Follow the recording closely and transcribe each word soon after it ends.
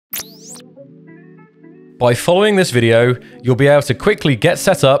By following this video, you'll be able to quickly get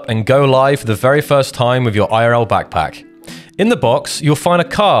set up and go live for the very first time with your IRL Backpack. In the box, you'll find a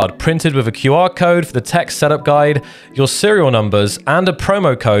card printed with a QR code for the tech setup guide, your serial numbers, and a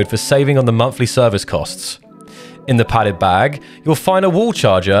promo code for saving on the monthly service costs. In the padded bag, you'll find a wall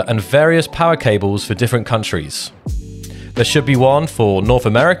charger and various power cables for different countries. There should be one for North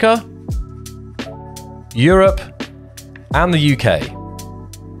America, Europe, and the UK.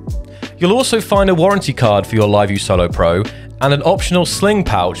 You'll also find a warranty card for your LiveU Solo Pro and an optional sling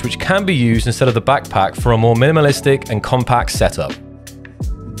pouch which can be used instead of the backpack for a more minimalistic and compact setup.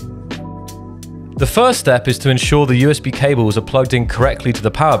 The first step is to ensure the USB cables are plugged in correctly to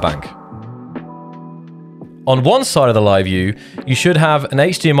the power bank. On one side of the LiveU, you should have an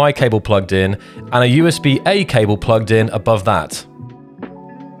HDMI cable plugged in and a USB-A cable plugged in above that.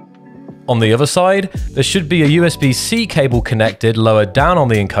 On the other side, there should be a USB-C cable connected lower down on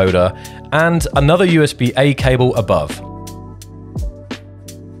the encoder and another USB-A cable above.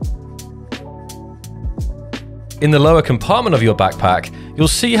 In the lower compartment of your backpack, you'll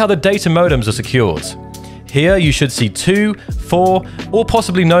see how the data modems are secured. Here you should see 2, 4, or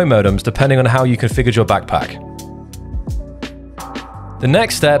possibly no modems depending on how you configured your backpack. The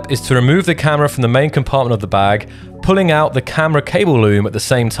next step is to remove the camera from the main compartment of the bag, pulling out the camera cable loom at the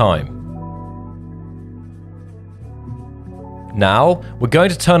same time. Now, we're going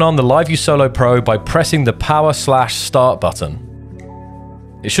to turn on the LiveU Solo Pro by pressing the power/start button.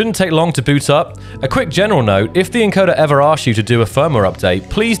 It shouldn't take long to boot up. A quick general note, if the encoder ever asks you to do a firmware update,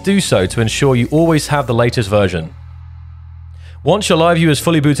 please do so to ensure you always have the latest version. Once your LiveU is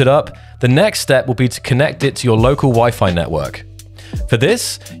fully booted up, the next step will be to connect it to your local Wi-Fi network. For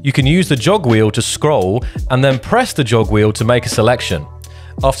this, you can use the jog wheel to scroll and then press the jog wheel to make a selection.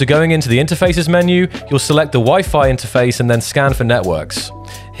 After going into the interfaces menu, you'll select the Wi-Fi interface and then scan for networks.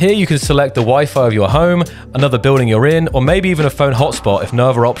 Here you can select the Wi-Fi of your home, another building you're in, or maybe even a phone hotspot if no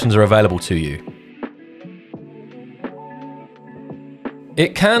other options are available to you.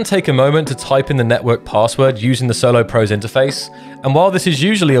 It can take a moment to type in the network password using the Solo Pro's interface, and while this is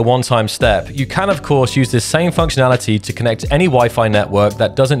usually a one-time step, you can of course use this same functionality to connect to any Wi-Fi network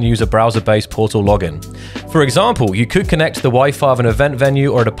that doesn't use a browser-based portal login. For example, you could connect to the Wi-Fi of an event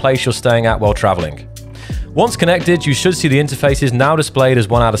venue or at a place you're staying at while traveling. Once connected, you should see the interfaces now displayed as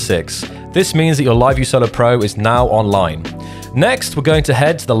 1 out of 6. This means that your LiveU Solo Pro is now online. Next, we're going to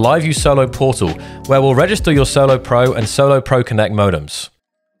head to the LiveU Solo portal, where we'll register your Solo Pro and Solo Pro Connect modems.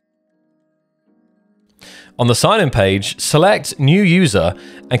 On the sign-in page, select New User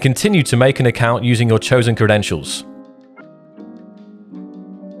and continue to make an account using your chosen credentials.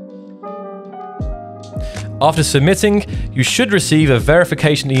 After submitting, you should receive a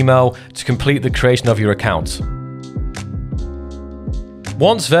verification email to complete the creation of your account.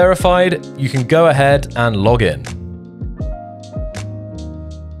 Once verified, you can go ahead and log in.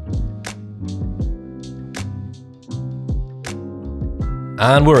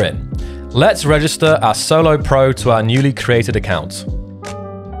 And we're in. Let's register our Solo Pro to our newly created account.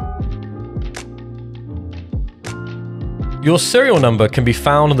 Your serial number can be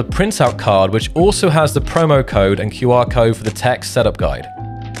found on the printout card, which also has the promo code and QR code for the tech setup guide.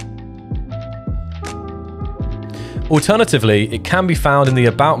 Alternatively, it can be found in the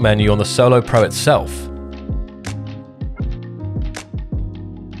About menu on the Solo Pro itself.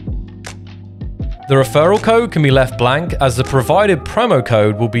 The referral code can be left blank as the provided promo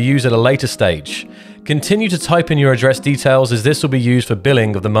code will be used at a later stage. Continue to type in your address details as this will be used for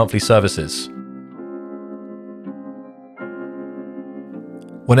billing of the monthly services.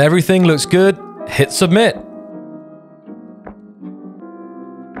 When everything looks good, hit submit.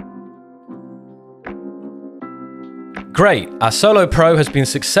 Great, our Solo Pro has been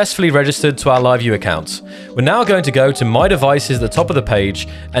successfully registered to our LiveU account. We're now going to go to My Devices at the top of the page,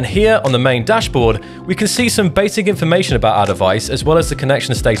 and here on the main dashboard, we can see some basic information about our device as well as the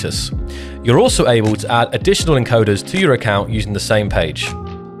connection status. You're also able to add additional encoders to your account using the same page.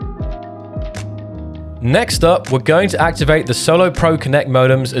 Next up, we're going to activate the Solo Pro Connect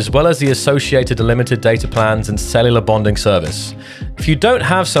modems as well as the associated unlimited data plans and cellular bonding service. If you don't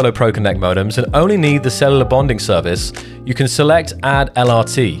have Solo Pro Connect modems and only need the cellular bonding service, you can select Add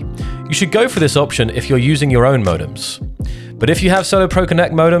LRT. You should go for this option if you're using your own modems. But if you have Solo Pro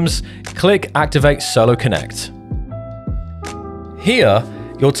Connect modems, click Activate Solo Connect. Here,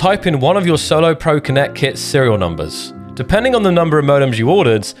 you'll type in one of your Solo Pro Connect kit serial numbers. Depending on the number of modems you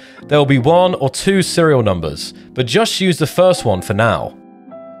ordered, there will be 1 or 2 serial numbers, but just use the first one for now.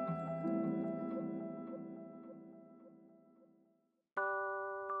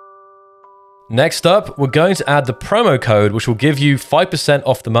 Next up, we're going to add the promo code which will give you 5%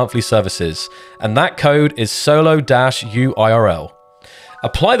 off the monthly services, and that code is solo-UIRL.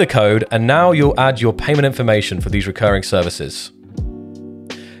 Apply the code and now you'll add your payment information for these recurring services.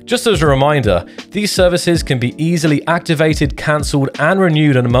 Just as a reminder, these services can be easily activated, cancelled and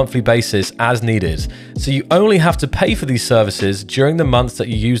renewed on a monthly basis as needed, so you only have to pay for these services during the months that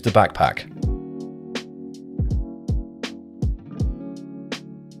you use the backpack.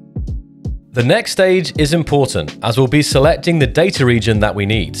 The next stage is important as we'll be selecting the data region that we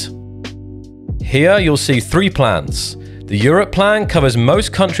need. Here you'll see 3 plans. The Europe plan covers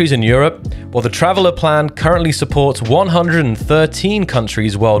most countries in Europe, while the Traveler plan currently supports 113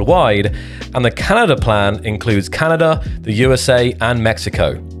 countries worldwide, and the Canada plan includes Canada, the USA, and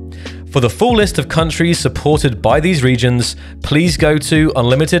Mexico. For the full list of countries supported by these regions, please go to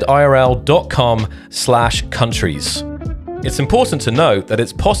unlimitedIRL.com/countries. It's important to note that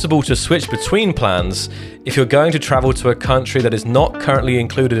it's possible to switch between plans if you're going to travel to a country that is not currently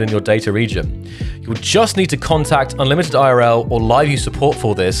included in your data region. You'll just need to contact UnlimitedIRL or LiveU support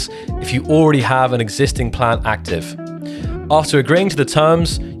for this if you already have an existing plan active. After agreeing to the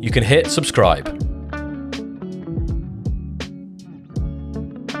terms, you can hit subscribe.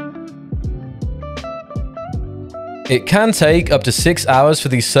 It can take up to 6 hours for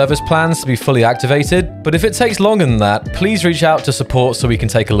these service plans to be fully activated, but if it takes longer than that, please reach out to support so we can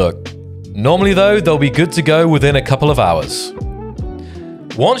take a look. Normally though, they'll be good to go within a couple of hours.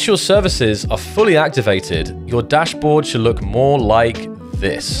 Once your services are fully activated, your dashboard should look more like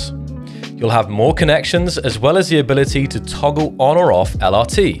this. You'll have more connections as well as the ability to toggle on or off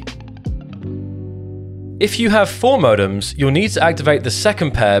LRT. If you have 4 modems, you'll need to activate the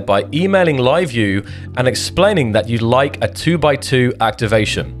second pair by emailing LiveU and explaining that you'd like a 2x2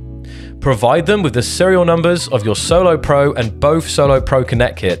 activation. Provide them with the serial numbers of your Solo Pro and both Solo Pro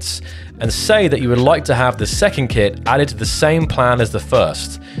Connect kits, and say that you would like to have the second kit added to the same plan as the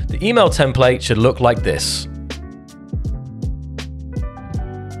first. The email template should look like this.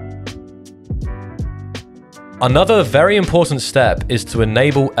 Another very important step is to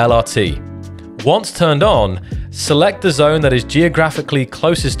enable LRT. Once turned on, select the zone that is geographically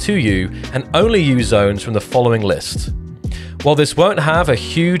closest to you and only use zones from the following list. While this won't have a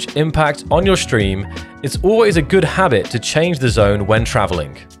huge impact on your stream, it's always a good habit to change the zone when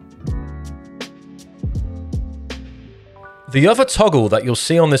traveling. The other toggle that you'll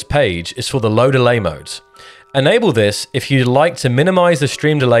see on this page is for the low delay mode. Enable this if you'd like to minimize the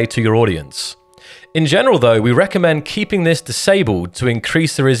stream delay to your audience. In general though, we recommend keeping this disabled to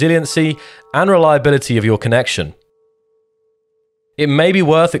increase the resiliency and reliability of your connection. It may be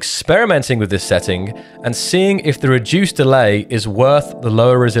worth experimenting with this setting and seeing if the reduced delay is worth the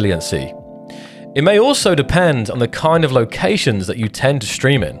lower resiliency. It may also depend on the kind of locations that you tend to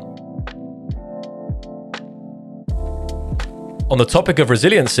stream in. On the topic of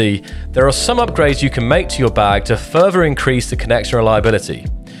resiliency, there are some upgrades you can make to your bag to further increase the connection reliability.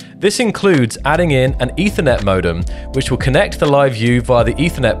 This includes adding in an Ethernet modem, which will connect the LiveU via the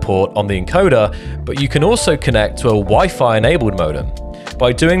Ethernet port on the encoder, but you can also connect to a Wi-Fi enabled modem.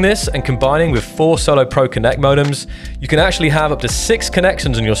 By doing this and combining with 4 Solo Pro Connect modems, you can actually have up to 6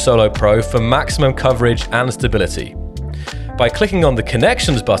 connections on your Solo Pro for maximum coverage and stability. By clicking on the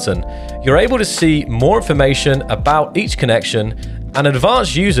Connections button, you're able to see more information about each connection, and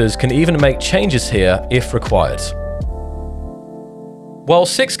advanced users can even make changes here if required. While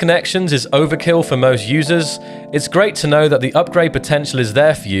 6 connections is overkill for most users, it's great to know that the upgrade potential is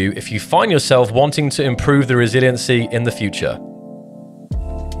there for you if you find yourself wanting to improve the resiliency in the future.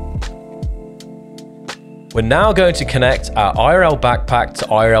 We're now going to connect our IRL Backpack to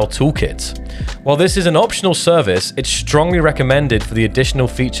IRLToolkit. While this is an optional service, it's strongly recommended for the additional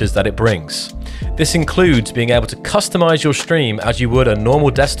features that it brings. This includes being able to customize your stream as you would a normal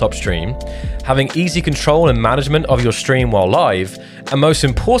desktop stream, having easy control and management of your stream while live, and most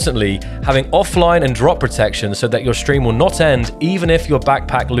importantly, having offline and drop protection so that your stream will not end even if your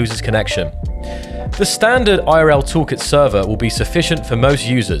backpack loses connection. The standard IRLToolkit server will be sufficient for most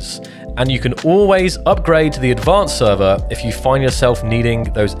users, and you can always upgrade to the advanced server if you find yourself needing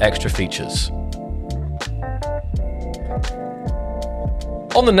those extra features.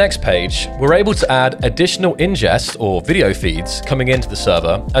 On the next page, we're able to add additional ingest or video feeds coming into the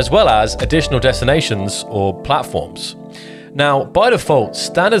server, as well as additional destinations or platforms. Now, by default,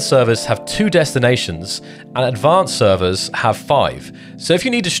 standard servers have 2 destinations and advanced servers have 5. So if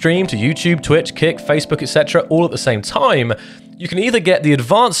you need to stream to YouTube, Twitch, Kick, Facebook, etc. all at the same time, you can either get the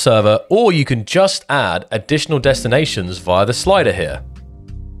advanced server or you can just add additional destinations via the slider here.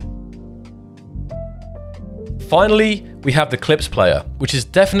 Finally, we have the Clips player, which is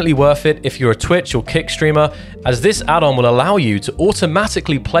definitely worth it if you're a Twitch or Kick streamer, as this add-on will allow you to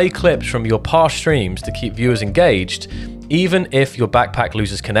automatically play clips from your past streams to keep viewers engaged, even if your Backpack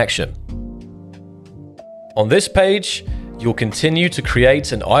loses connection. On this page, you'll continue to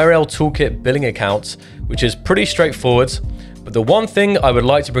create an IRLToolkit billing account, which is pretty straightforward, but the one thing I would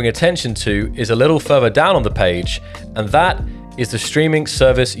like to bring attention to is a little further down on the page, and that is the streaming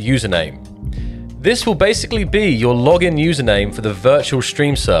service username. This will basically be your login username for the virtual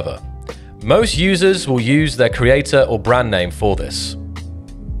stream server. Most users will use their creator or brand name for this.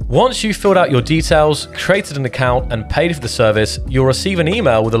 Once you've filled out your details, created an account, and paid for the service, you'll receive an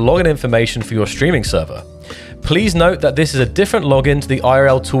email with the login information for your streaming server. Please note that this is a different login to the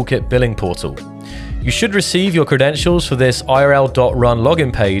IRLToolkit billing portal. You should receive your credentials for this IRL.run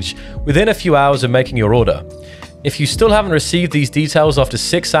login page within a few hours of making your order. If you still haven't received these details after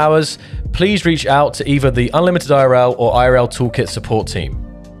 6 hours, please reach out to either the UnlimitedIRL or IRLToolkit support team.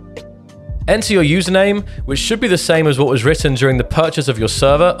 Enter your username, which should be the same as what was written during the purchase of your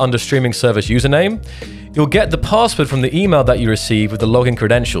server under streaming service username. You'll get the password from the email that you receive with the login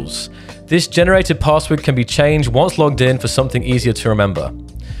credentials. This generated password can be changed once logged in for something easier to remember.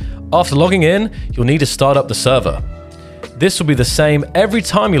 After logging in, you'll need to start up the server. This will be the same every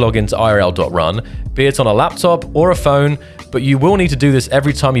time you log into IRL.run, be it on a laptop or a phone, but you will need to do this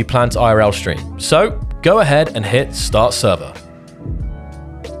every time you plan to IRL stream. So go ahead and hit Start Server.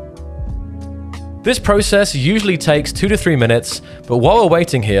 This process usually takes 2 to 3 minutes, but while we're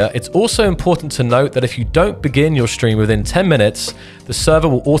waiting here, it's also important to note that if you don't begin your stream within 10 minutes, the server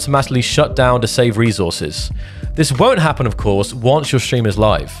will automatically shut down to save resources. This won't happen, of course, once your stream is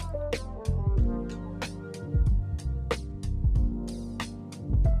live.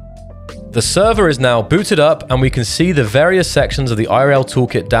 The server is now booted up and we can see the various sections of the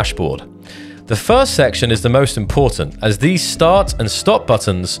IRLToolkit dashboard. The first section is the most important, as these start and stop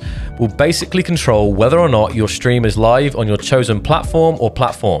buttons will basically control whether or not your stream is live on your chosen platform or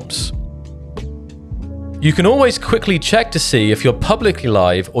platforms. You can always quickly check to see if you're publicly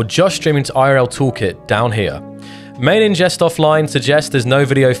live or just streaming to IRLToolkit down here. Main ingest offline suggests there's no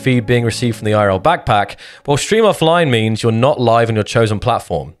video feed being received from the IRL Backpack, while stream offline means you're not live on your chosen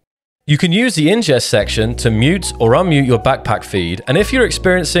platform. You can use the ingest section to mute or unmute your Backpack feed, and if you're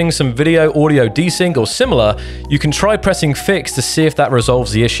experiencing some video audio desync or similar, you can try pressing fix to see if that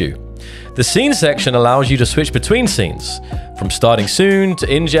resolves the issue. The scene section allows you to switch between scenes, from starting soon to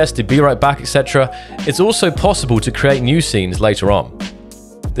ingest to be right back, etc. It's also possible to create new scenes later on.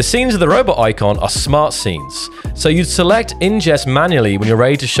 The scenes of the robot icon are smart scenes, so you'd select ingest manually when you're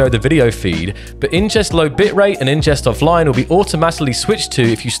ready to show the video feed, but ingest low bitrate and ingest offline will be automatically switched to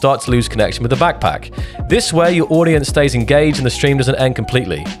if you start to lose connection with the Backpack. This way your audience stays engaged and the stream doesn't end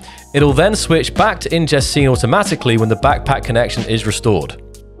completely. It'll then switch back to ingest scene automatically when the Backpack connection is restored.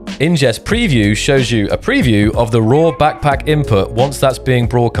 Ingest preview shows you a preview of the raw Backpack input once that's being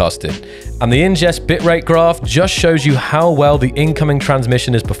broadcasted, and the ingest bitrate graph just shows you how well the incoming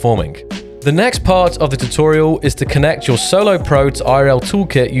transmission is performing. The next part of the tutorial is to connect your Solo Pro to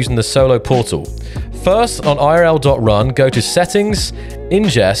IRLToolkit using the Solo portal. First, on IRL.run, go to Settings,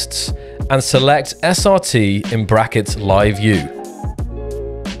 Ingests, and select SRT in brackets LiveU.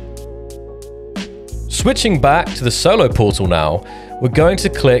 Switching back to the Solo portal now, we're going to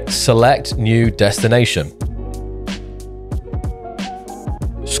click Select New Destination.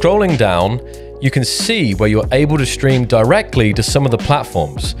 Scrolling down, you can see where you're able to stream directly to some of the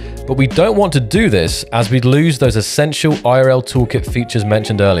platforms, but we don't want to do this as we'd lose those essential IRLToolkit features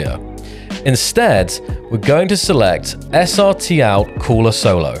mentioned earlier. Instead, we're going to select SRT Out Caller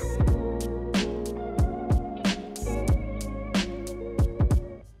Solo.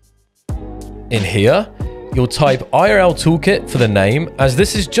 In here, you'll type IRLToolkit for the name, as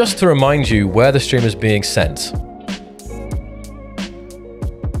this is just to remind you where the stream is being sent.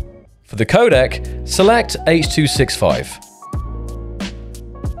 For the codec, select H.265.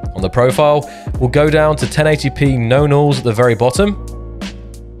 On the profile, we'll go down to 1080p no nulls at the very bottom.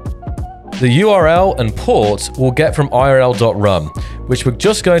 The URL and port we'll get from IRL.run, which we're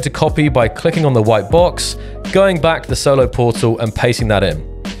just going to copy by clicking on the white box, going back to the Solo portal and pasting that in.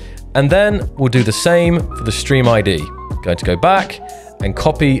 And then we'll do the same for the stream ID. Going to go back and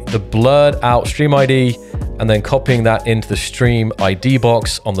copy the blurred out stream ID and then copying that into the stream ID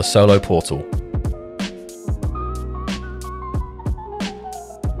box on the Solo portal.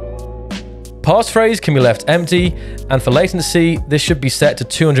 Passphrase can be left empty, and for latency, this should be set to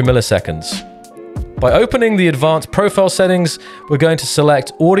 200 milliseconds. By opening the advanced profile settings, we're going to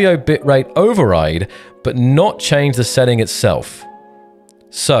select audio bitrate override, but not change the setting itself.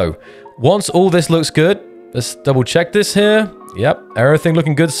 So, once all this looks good, Let's double check this here. Yep, everything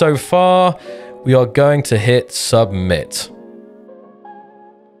looking good so far. We are going to hit submit.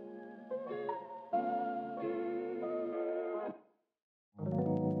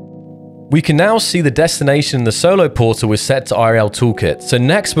 We can now see the destination in the Solo portal is set to IRLToolkit. So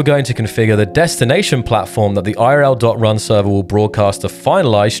next we're going to configure the destination platform that the IRL.run server will broadcast a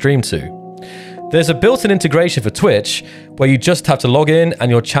finalized stream to. There's a built-in integration for Twitch where you just have to log in and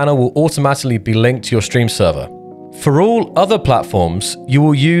your channel will automatically be linked to your stream server. For all other platforms, you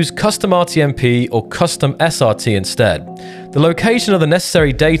will use custom RTMP or custom SRT instead. The location of the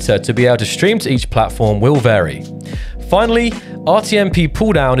necessary data to be able to stream to each platform will vary. Finally, RTMP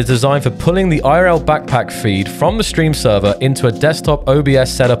pulldown is designed for pulling the IRL Backpack feed from the stream server into a desktop OBS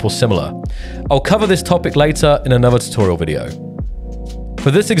setup or similar. I'll cover this topic later in another tutorial video. For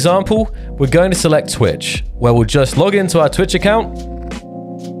this example, we're going to select Twitch, where we'll just log into our Twitch account.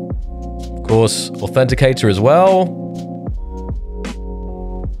 Of course, authenticator as well.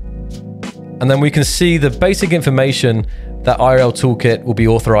 And then we can see the basic information that IRLToolkit will be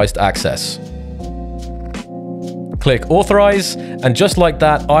authorized to access. Click authorize, and just like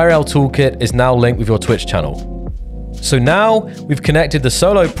that, IRLToolkit is now linked with your Twitch channel. So now we've connected the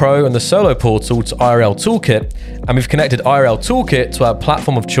Solo Pro and the Solo portal to IRLToolkit, and we've connected IRLToolkit to our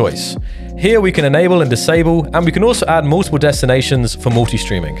platform of choice. Here we can enable and disable, and we can also add multiple destinations for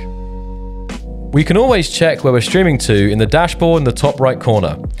multi-streaming. We can always check where we're streaming to in the dashboard in the top right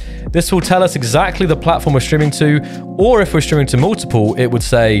corner. This will tell us exactly the platform we're streaming to, or if we're streaming to multiple, it would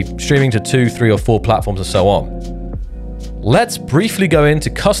say streaming to 2, 3, or 4 platforms and so on. Let's briefly go into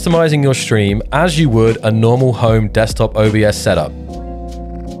customizing your stream as you would a normal home desktop OBS setup.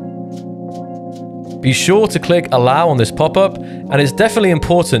 Be sure to click allow on this pop-up, and it's definitely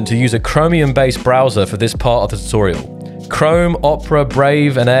important to use a Chromium-based browser for this part of the tutorial. Chrome, Opera,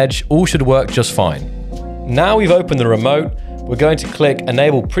 Brave, and Edge all should work just fine. Now we've opened the remote, we're going to click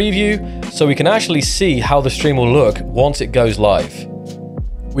enable preview so we can actually see how the stream will look once it goes live.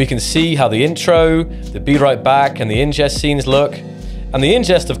 We can see how the intro, the Be Right Back, and the ingest scenes look. And the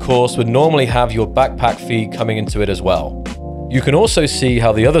ingest, of course, would normally have your backpack feed coming into it as well. You can also see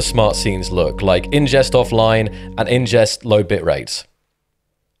how the other smart scenes look, like ingest offline and ingest low bit rates.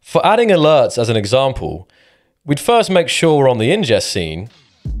 For adding alerts as an example, we'd first make sure we're on the ingest scene,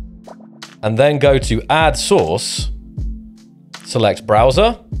 and then go to add source, select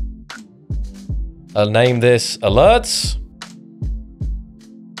browser, I'll name this alerts.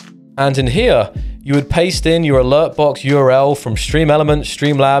 And in here, you would paste in your alert box URL from StreamElements,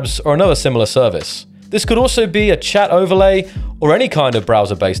 Streamlabs, or another similar service. This could also be a chat overlay or any kind of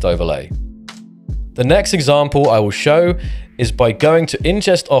browser-based overlay. The next example I will show is by going to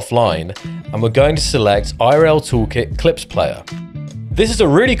ingest offline, and we're going to select IRLToolkit Clips Player. This is a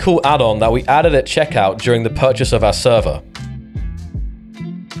really cool add-on that we added at checkout during the purchase of our server.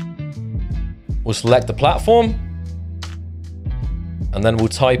 We'll select the platform, and then we'll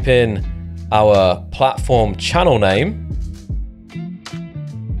type in our platform channel name.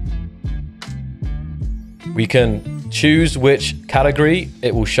 We can choose which category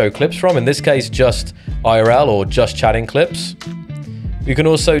it will show clips from, in this case just IRL or just chatting clips. You can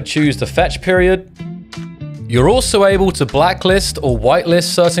also choose the fetch period. You're also able to blacklist or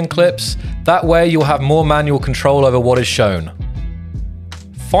whitelist certain clips. That way you'll have more manual control over what is shown.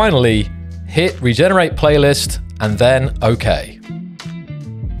 Finally, hit regenerate playlist and then OK.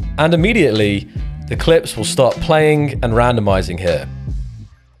 And immediately, the clips will start playing and randomizing here.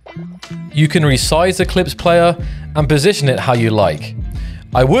 You can resize the clips player and position it how you like.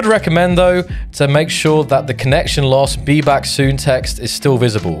 I would recommend though to make sure that the connection loss be back soon text is still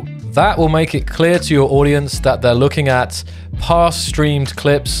visible. That will make it clear to your audience that they're looking at past streamed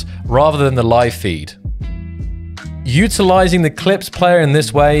clips rather than the live feed. Utilizing the clips player in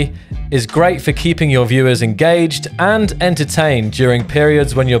this way is great for keeping your viewers engaged and entertained during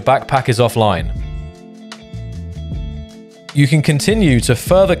periods when your backpack is offline. You can continue to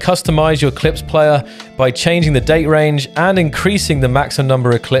further customize your clips player by changing the date range and increasing the maximum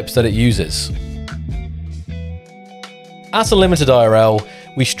number of clips that it uses. At UnlimitedIRL,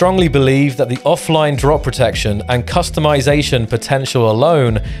 we strongly believe that the offline drop protection and customization potential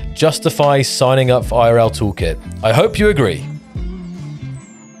alone justifies signing up for IRLToolkit. I hope you agree.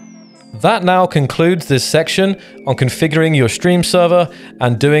 That now concludes this section on configuring your stream server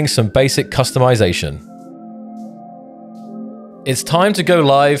and doing some basic customization. It's time to go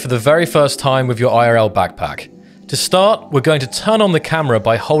live for the very first time with your IRL Backpack. To start, we're going to turn on the camera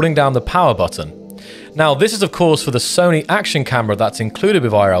by holding down the power button. Now, this is of course for the Sony action camera that's included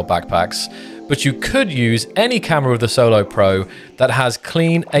with IRL Backpacks, but you could use any camera with the Solo Pro that has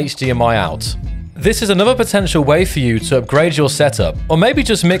clean HDMI out. This is another potential way for you to upgrade your setup, or maybe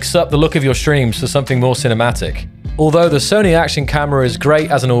just mix up the look of your streams to something more cinematic. Although the Sony Action camera is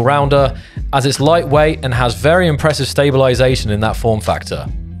great as an all-rounder, as it's lightweight and has very impressive stabilization in that form factor.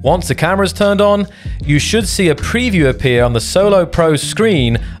 Once the camera is turned on, you should see a preview appear on the Solo Pro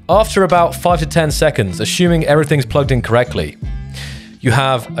screen after about 5 to 10 seconds, assuming everything's plugged in correctly. You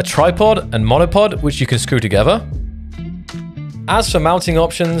have a tripod and monopod, which you can screw together. As for mounting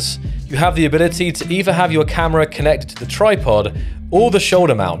options, you have the ability to either have your camera connected to the tripod or the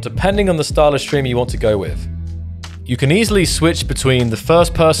shoulder mount, depending on the style of stream you want to go with. You can easily switch between the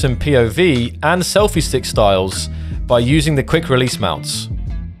first-person POV and selfie stick styles by using the quick release mounts.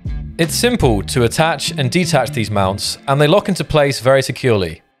 It's simple to attach and detach these mounts, and they lock into place very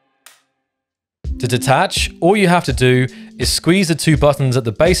securely. To detach, all you have to do is squeeze the two buttons at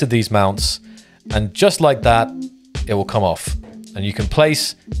the base of these mounts, and just like that, it will come off. And you can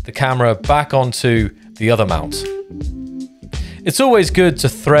place the camera back onto the other mount. It's always good to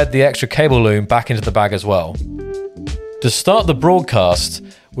thread the extra cable loom back into the bag as well. To start the broadcast,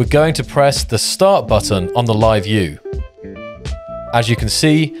 we're going to press the start button on the LiveU. As you can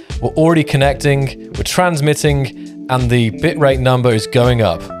see, we're already connecting, we're transmitting, and the bitrate number is going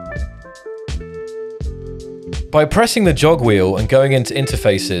up. By pressing the jog wheel and going into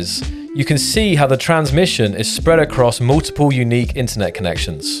interfaces, you can see how the transmission is spread across multiple unique internet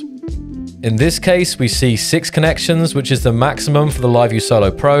connections. In this case, we see 6 connections, which is the maximum for the LiveU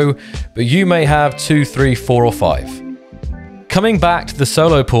Solo Pro, but you may have 2, 3, 4, or 5. Coming back to the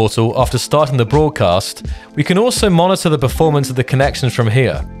Solo portal after starting the broadcast, we can also monitor the performance of the connections from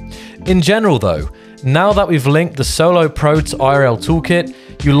here. In general though, now that we've linked the Solo Pro to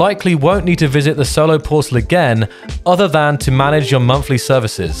IRLToolkit, you likely won't need to visit the Solo portal again other than to manage your monthly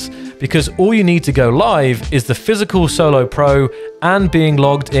services, because all you need to go live is the physical Solo Pro and being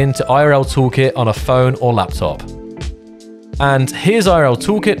logged into IRLToolkit on a phone or laptop. And here's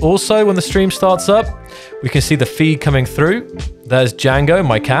IRLToolkit also when the stream starts up. We can see the feed coming through. There's Django,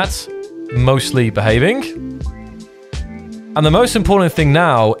 my cat, mostly behaving. And the most important thing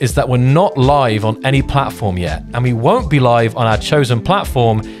now is that we're not live on any platform yet, and we won't be live on our chosen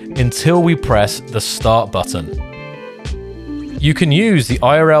platform until we press the start button. You can use the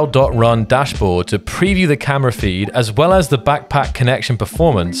IRL.run dashboard to preview the camera feed as well as the backpack connection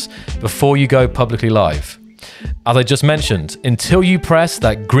performance before you go publicly live. As I just mentioned, until you press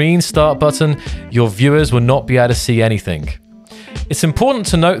that green start button, your viewers will not be able to see anything. It's important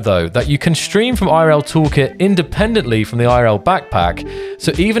to note though that you can stream from IRLToolkit independently from the IRL Backpack,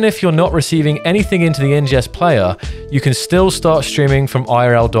 so even if you're not receiving anything into the ingest player, you can still start streaming from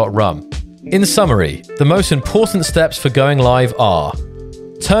IRL.run. In summary, the most important steps for going live are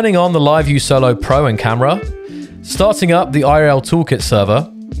turning on the LiveU Solo Pro and camera, starting up the IRLToolkit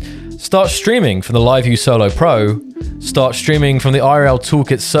server, start streaming from the LiveU Solo Pro, start streaming from the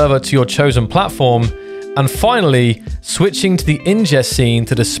IRLToolkit server to your chosen platform, and finally, switching to the ingest scene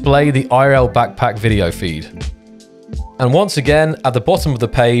to display the IRL Backpack video feed. And once again, at the bottom of the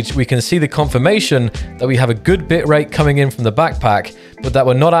page, we can see the confirmation that we have a good bitrate coming in from the backpack, but that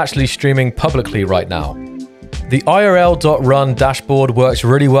we're not actually streaming publicly right now. The IRL.run dashboard works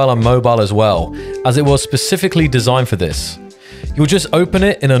really well on mobile as well, as it was specifically designed for this. You'll just open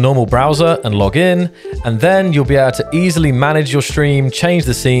it in a normal browser and log in, and then you'll be able to easily manage your stream, change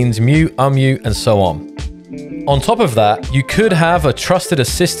the scenes, mute, unmute, and so on. On top of that, you could have a trusted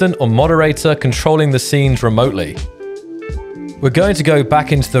assistant or moderator controlling the scenes remotely. We're going to go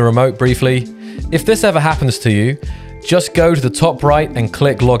back into the remote briefly. If this ever happens to you, just go to the top right and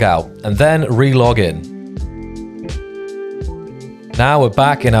click log out, and then re-log in. Now we're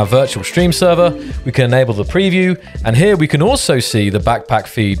back in our virtual stream server, we can enable the preview, and here we can also see the backpack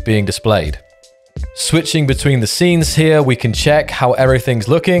feed being displayed. Switching between the scenes here, we can check how everything's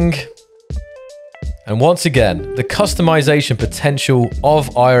looking. And once again, the customization potential of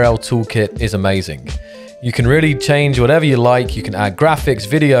IRLToolkit is amazing. You can really change whatever you like, you can add graphics,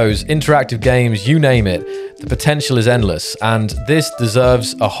 videos, interactive games, you name it. The potential is endless, and this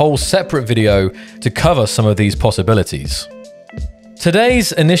deserves a whole separate video to cover some of these possibilities.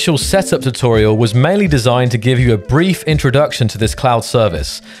 Today's initial setup tutorial was mainly designed to give you a brief introduction to this cloud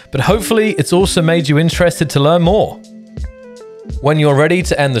service, but hopefully it's also made you interested to learn more. When you're ready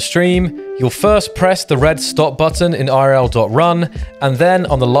to end the stream, you'll first press the red stop button in IRL.run, and then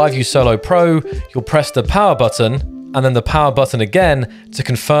on the LiveU Solo Pro, you'll press the power button, and then the power button again to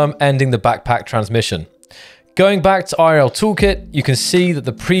confirm ending the backpack transmission. Going back to IRLToolkit, you can see that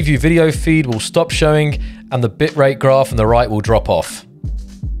the preview video feed will stop showing and the bitrate graph on the right will drop off.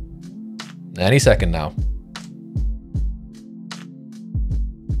 Any second now.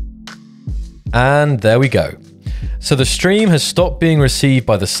 And there we go. So the stream has stopped being received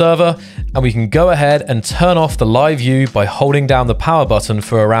by the server, and we can go ahead and turn off the LiveU by holding down the power button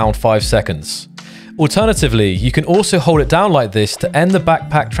for around 5 seconds. Alternatively, you can also hold it down like this to end the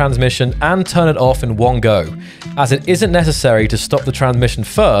Backpack transmission and turn it off in one go, as it isn't necessary to stop the transmission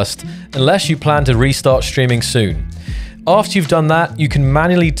first unless you plan to restart streaming soon. After you've done that, you can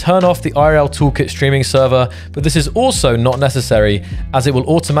manually turn off the IRLToolkit streaming server, but this is also not necessary as it will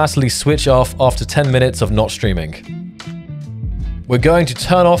automatically switch off after 10 minutes of not streaming. We're going to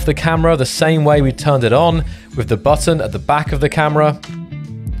turn off the camera the same way we turned it on, with the button at the back of the camera.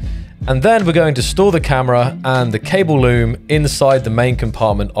 And then we're going to store the camera and the cable loom inside the main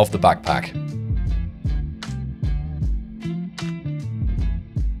compartment of the backpack.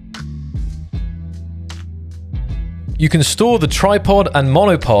 You can store the tripod and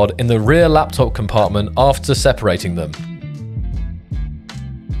monopod in the rear laptop compartment after separating them.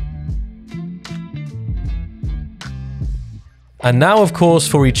 And now, of course,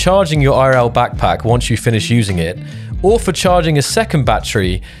 for recharging your IRL backpack once you finish using it, or for charging a second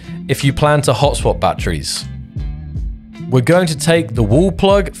battery if you plan to hot swap batteries. We're going to take the wall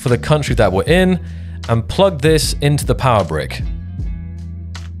plug for the country that we're in and plug this into the power brick.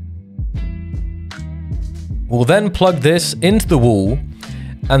 We'll then plug this into the wall,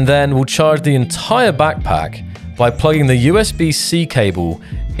 and then we'll charge the entire backpack by plugging the USB-C cable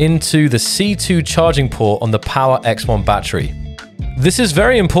into the C2 charging port on the Power X1 battery. This is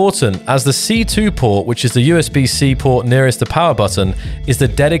very important as the C2 port, which is the USB-C port nearest the power button, is the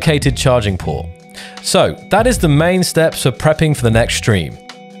dedicated charging port. So that is the main steps for prepping for the next stream.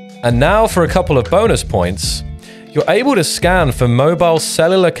 And now for a couple of bonus points. You're able to scan for mobile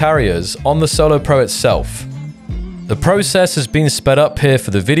cellular carriers on the Solo Pro itself. The process has been sped up here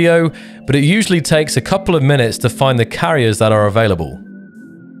for the video, but it usually takes a couple of minutes to find the carriers that are available.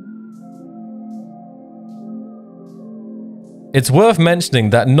 It's worth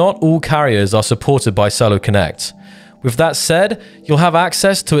mentioning that not all carriers are supported by Solo Connect. With that said, you'll have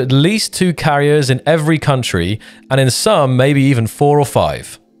access to at least 2 carriers in every country, and in some, maybe even 4 or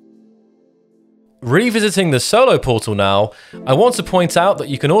 5. Revisiting the Solo portal now, I want to point out that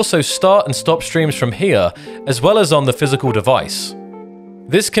you can also start and stop streams from here, as well as on the physical device.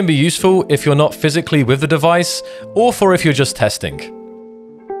 This can be useful if you're not physically with the device, or for if you're just testing.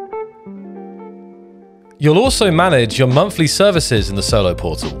 You'll also manage your monthly services in the Solo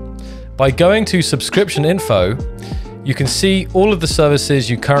portal. By going to subscription info, you can see all of the services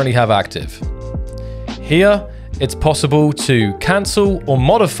you currently have active. Here, it's possible to cancel or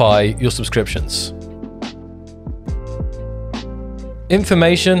modify your subscriptions.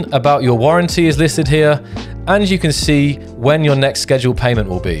 Information about your warranty is listed here, and you can see when your next scheduled payment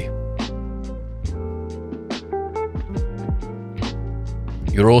will be.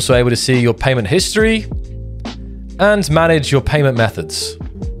 You're also able to see your payment history and manage your payment methods.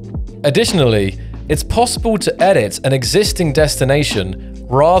 Additionally, it's possible to edit an existing destination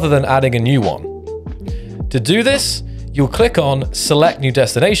rather than adding a new one. To do this, you'll click on Select New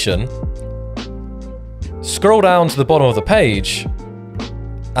Destination, scroll down to the bottom of the page,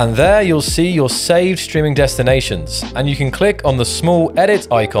 and there you'll see your saved streaming destinations, and you can click on the small edit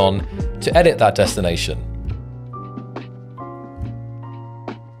icon to edit that destination.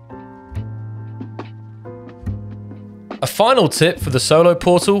 A final tip for the Solo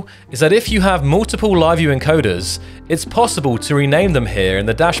portal is that if you have multiple LiveU encoders, it's possible to rename them here in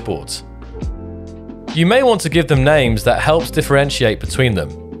the dashboard. You may want to give them names that helps differentiate between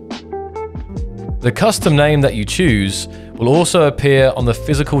them. The custom name that you choose will also appear on the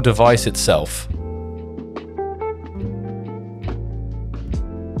physical device itself.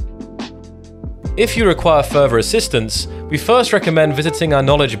 If you require further assistance, we first recommend visiting our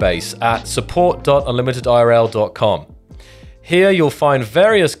knowledge base at support.unlimitedIRL.com. Here you'll find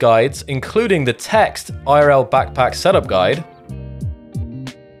various guides, including the text IRL Backpack Setup Guide.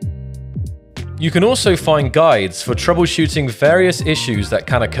 You can also find guides for troubleshooting various issues that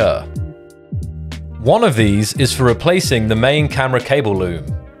can occur. One of these is for replacing the main camera cable loom.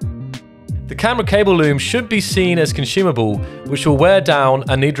 The camera cable loom should be seen as consumable, which will wear down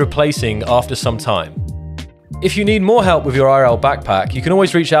and need replacing after some time. If you need more help with your IRL backpack, you can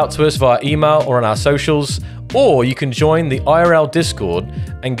always reach out to us via email or on our socials, or you can join the IRL Discord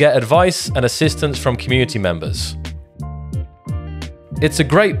and get advice and assistance from community members. It's a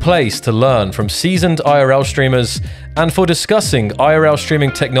great place to learn from seasoned IRL streamers and for discussing IRL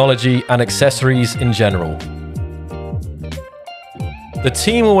streaming technology and accessories in general. The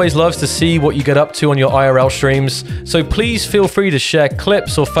team always loves to see what you get up to on your IRL streams, so please feel free to share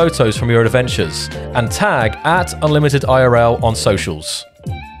clips or photos from your adventures and tag @UnlimitedIRL on socials.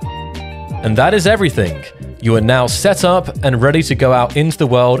 And that is everything. You are now set up and ready to go out into the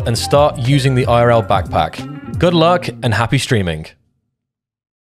world and start using the IRL Backpack. Good luck and happy streaming.